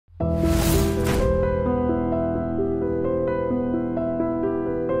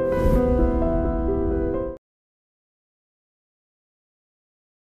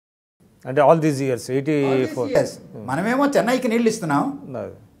అంటే all these years 84 మనమేమో చెన్నైకి నీళ్ళు ఇస్తున్నాం,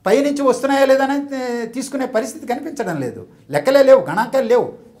 పైనుంచి వస్తున్నాయా లేదని తీసుకునే పరిస్థితి కనిపించడం లేదు. లెక్కలే లేవు, గణాంకాలు లేవు,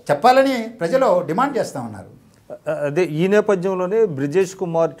 చెప్పాలని ప్రజలు డిమాండ్ చేస్తూ ఉన్నారు. అదే ఈ నేపథ్యంలోనే బ్రిజేష్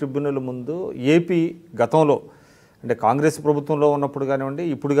కుమార్ ట్రిబ్యునల్ ముందు ఏపీ గతంలో అంటే కాంగ్రెస్ ప్రభుత్వంలో ఉన్నప్పుడు కానివ్వండి,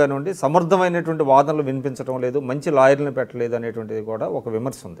 ఇప్పుడు కానివ్వండి, సమర్థమైనటువంటి వాదనలు వినిపించడం లేదు, మంచి లాయర్లను పెట్టలేదు అనేటువంటిది కూడా ఒక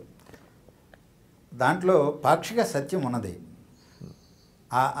విమర్శ ఉంది. దాంట్లో పాక్షిక సత్యం ఉన్నది.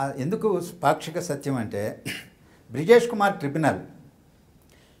 ఎందుకు పాక్షిక సత్యం అంటే, బ్రిజేష్ కుమార్ ట్రిబ్యునల్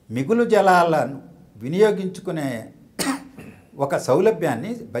మిగులు జలాలను వినియోగించుకునే ఒక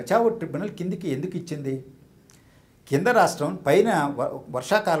సౌలభ్యాన్ని బచావో ట్రిబ్యునల్ కిందికి ఎందుకు ఇచ్చింది? కింద రాష్ట్రం పైన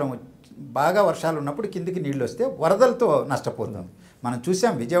వర్షాకాలం బాగా వర్షాలు ఉన్నప్పుడు కిందికి నీళ్ళు వస్తే వరదలతో నష్టపోతాం. మనం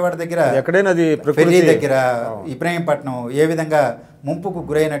చూసాం విజయవాడ దగ్గర, ఎక్కడైనా ఫెర్రీ దగ్గర, ఇబ్రహీంపట్నం ఏ విధంగా ముంపుకు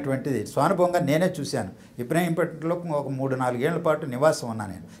గురైనటువంటిది స్వానుభవంగా నేనే చూశాను. ఇబ్రహీంపట్నంలో ఒక 3-4 ఏళ్ల పాటు నివాసం ఉన్నా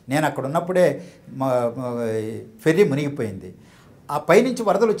నేను అక్కడ ఉన్నప్పుడే ఫెర్రీ మునిగిపోయింది. ఆ పైనుంచి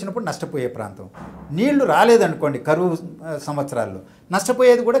వరదలు వచ్చినప్పుడు నష్టపోయే ప్రాంతం. నీళ్లు రాలేదనుకోండి కరువు సంవత్సరాల్లో,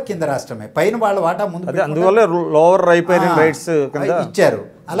 నష్టపోయేది కూడా కింద రాష్ట్రమే. పైన వాళ్ళ వాటా ముందు అందువల్ల లోవర్ రైపైరింగ్ రైట్స్ ఇచ్చారు.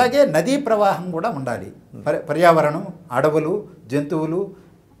 అలాగే నదీ ప్రవాహం కూడా ఉండాలి. పర్యావరణం, అడవులు, జంతువులు,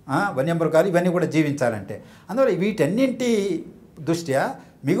 వన్యమృగాలు ఇవన్నీ కూడా జీవించాలంటే, అందువల్ల వీటన్నింటి దృష్ట్యా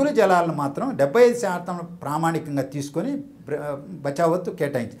మిగులు జలాలను మాత్రం 75% ప్రామాణికంగా తీసుకొని బచావత్తు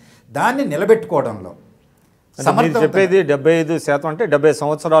కేటాయించి దాన్ని నిలబెట్టుకోవడంలో చెప్పేది 75% అంటే 70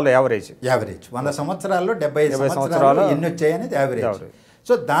 సంవత్సరాలు యావరేజ్ 100 సంవత్సరాల్లో 75 సంవత్సరాలు ఎన్ని వచ్చాయనేది యావరేజ్.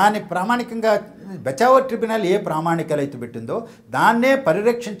 సో దాని ప్రామాణికంగా బచావో ట్రిబ్యునల్ ఏ ప్రామాణికాలు అయితే పెట్టిందో దాన్నే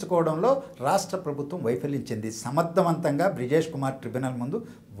పరిరక్షించుకోవడంలో రాష్ట్ర ప్రభుత్వం వైఫల్యం చెంది సమర్థవంతంగా బ్రిజేష్ కుమార్ ట్రిబ్యునల్ ముందు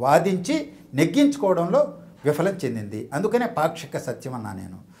వాదించి నెగ్గించుకోవడంలో విఫలం చెందింది. అందుకనే పాక్షిక సత్యం అన్నా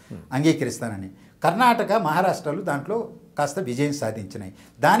నేను, అంగీకరిస్తానని. కర్ణాటక, మహారాష్ట్రలు దాంట్లో కాస్త విజయం సాధించినాయి.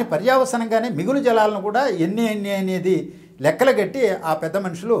 దాని పర్యవసానంగానే మిగులు జలాలను కూడా ఎన్ని అనేది లెక్కలు కట్టి ఆ పెద్ద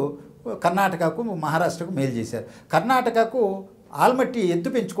మనుషులు కర్ణాటకకు, మహారాష్ట్రకు మేలు చేశారు. కర్ణాటకకు ఆల్మట్టి ఎత్తు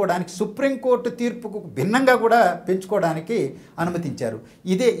పెంచుకోవడానికి సుప్రీంకోర్టు తీర్పుకు భిన్నంగా కూడా పెంచుకోవడానికి అనుమతించారు.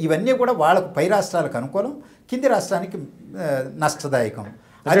 ఇవన్నీ కూడా వాళ్ళకు పై రాష్ట్రాలకు అనుకూలం, కింది రాష్ట్రానికి నష్టదాయకం.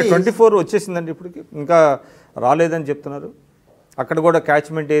 అది 24 వచ్చేసిందండి, ఇప్పటికి ఇంకా రాలేదని చెప్తున్నారు. అక్కడ కూడా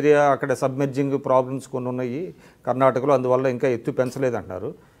క్యాచ్మెంట్ ఏరియా, అక్కడ సబ్మెర్జింగ్ ప్రాబ్లమ్స్ కొన్ని ఉన్నాయి కర్ణాటకలో, అందువల్ల ఇంకా ఎత్తు పెంచలేదంటున్నారు.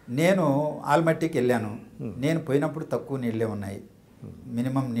 నేను ఆల్మట్టికి వెళ్ళాను. నేను పోయినప్పుడు తక్కువ నీళ్ళే ఉన్నాయి,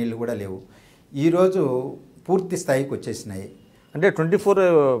 మినిమం నీళ్ళు కూడా లేవు. ఈరోజు పూర్తి స్థాయికి వచ్చేసినాయి. అంటే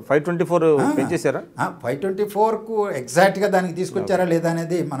 524 పెంచేశారా? 524కు ఎగ్జాక్ట్గా దానికి తీసుకొచ్చారా లేదా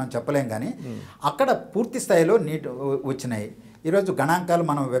అనేది మనం చెప్పలేం, కానీ అక్కడ పూర్తి స్థాయిలో నీటి వచ్చినాయి. ఈరోజు గణాంకాలు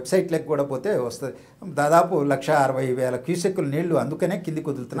మనం వెబ్సైట్లోకి కూడా పోతే వస్తుంది. దాదాపు 160,000 క్యూసెక్కుల నీళ్లు అందుకనే కిందికి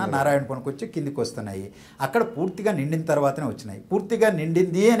వదులుతున్నా, నారాయణపురంకి వచ్చి కిందికి వస్తున్నాయి. అక్కడ పూర్తిగా నిండిన తర్వాతనే వచ్చినాయి. పూర్తిగా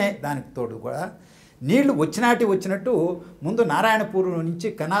నిండింది అనే దానికి తోడు కూడా నీళ్లు వచ్చినట్టు ముందు నారాయణపూర్ నుంచి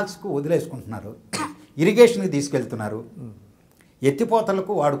కెనాల్స్కు వదిలేసుకుంటున్నారు, ఇరిగేషన్కి తీసుకెళ్తున్నారు,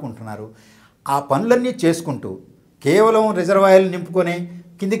 ఎత్తిపోతలకు వాడుకుంటున్నారు. ఆ పనులన్నీ చేసుకుంటూ కేవలం రిజర్వాయర్లు నింపుకొని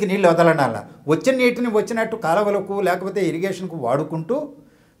కిందికి నీళ్ళు వదలడాల, వచ్చిన నీటిని వచ్చినట్టు కాలువలకు లేకపోతే ఇరిగేషన్కు వాడుకుంటూ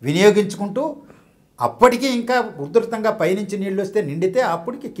వినియోగించుకుంటూ అప్పటికి ఇంకా ఉధృతంగా పైనుంచి నీళ్ళు వస్తే నిండితే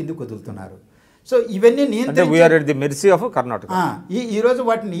అప్పటికి కిందికి వదులుతున్నారు. సో ఇవన్నీ ఈరోజు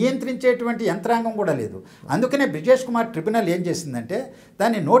వాటిని నియంత్రించేటువంటి యంత్రాంగం కూడా లేదు. అందుకనే బ్రిజేష్ కుమార్ ట్రిబ్యునల్ ఏం చేసిందంటే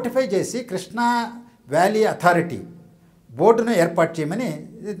దాన్ని నోటిఫై చేసి కృష్ణా వ్యాలీ అథారిటీ బోర్డును ఏర్పాటు చేయమని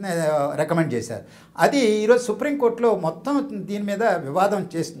రికమెండ్ చేశారు. అది ఈరోజు సుప్రీంకోర్టులో మొత్తం దీని మీద వివాదం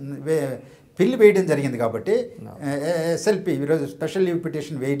పిల్లు వేయడం జరిగింది కాబట్టి, ఎస్ఎల్పి ఈరోజు స్పెషల్ లీవ్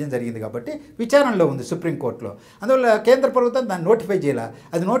పిటిషన్ వేయడం జరిగింది కాబట్టి విచారణలో ఉంది సుప్రీంకోర్టులో. అందువల్ల కేంద్ర ప్రభుత్వం దాన్ని నోటిఫై చేయాలి.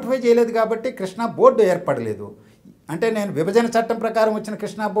 అది నోటిఫై చేయలేదు కాబట్టి కృష్ణా బోర్డు ఏర్పడలేదు. అంటే నేను విభజన చట్టం ప్రకారం వచ్చిన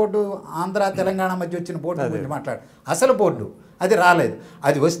కృష్ణా బోర్డు, ఆంధ్ర తెలంగాణ మధ్య వచ్చిన బోర్డు గురించి మాట్లాడు, అసలు బోర్డు అది రాలేదు.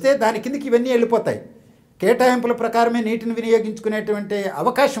 అది వస్తే దాని కిందకి ఇవన్నీ వెళ్ళిపోతాయి. కేటాయింపుల ప్రకారమే నీటిని వినియోగించుకునేటువంటి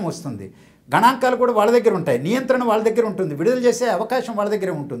అవకాశం వస్తుంది. గణాంకాలు కూడా వాళ్ళ దగ్గర ఉంటాయి, నియంత్రణ వాళ్ళ దగ్గర ఉంటుంది, విడుదల చేసే అవకాశం వాళ్ళ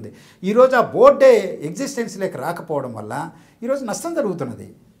దగ్గరే ఉంటుంది. ఈరోజు ఆ బోర్డే ఎగ్జిస్టెన్స్ లేక రాకపోవడం వల్ల ఈరోజు నష్టం జరుగుతున్నది.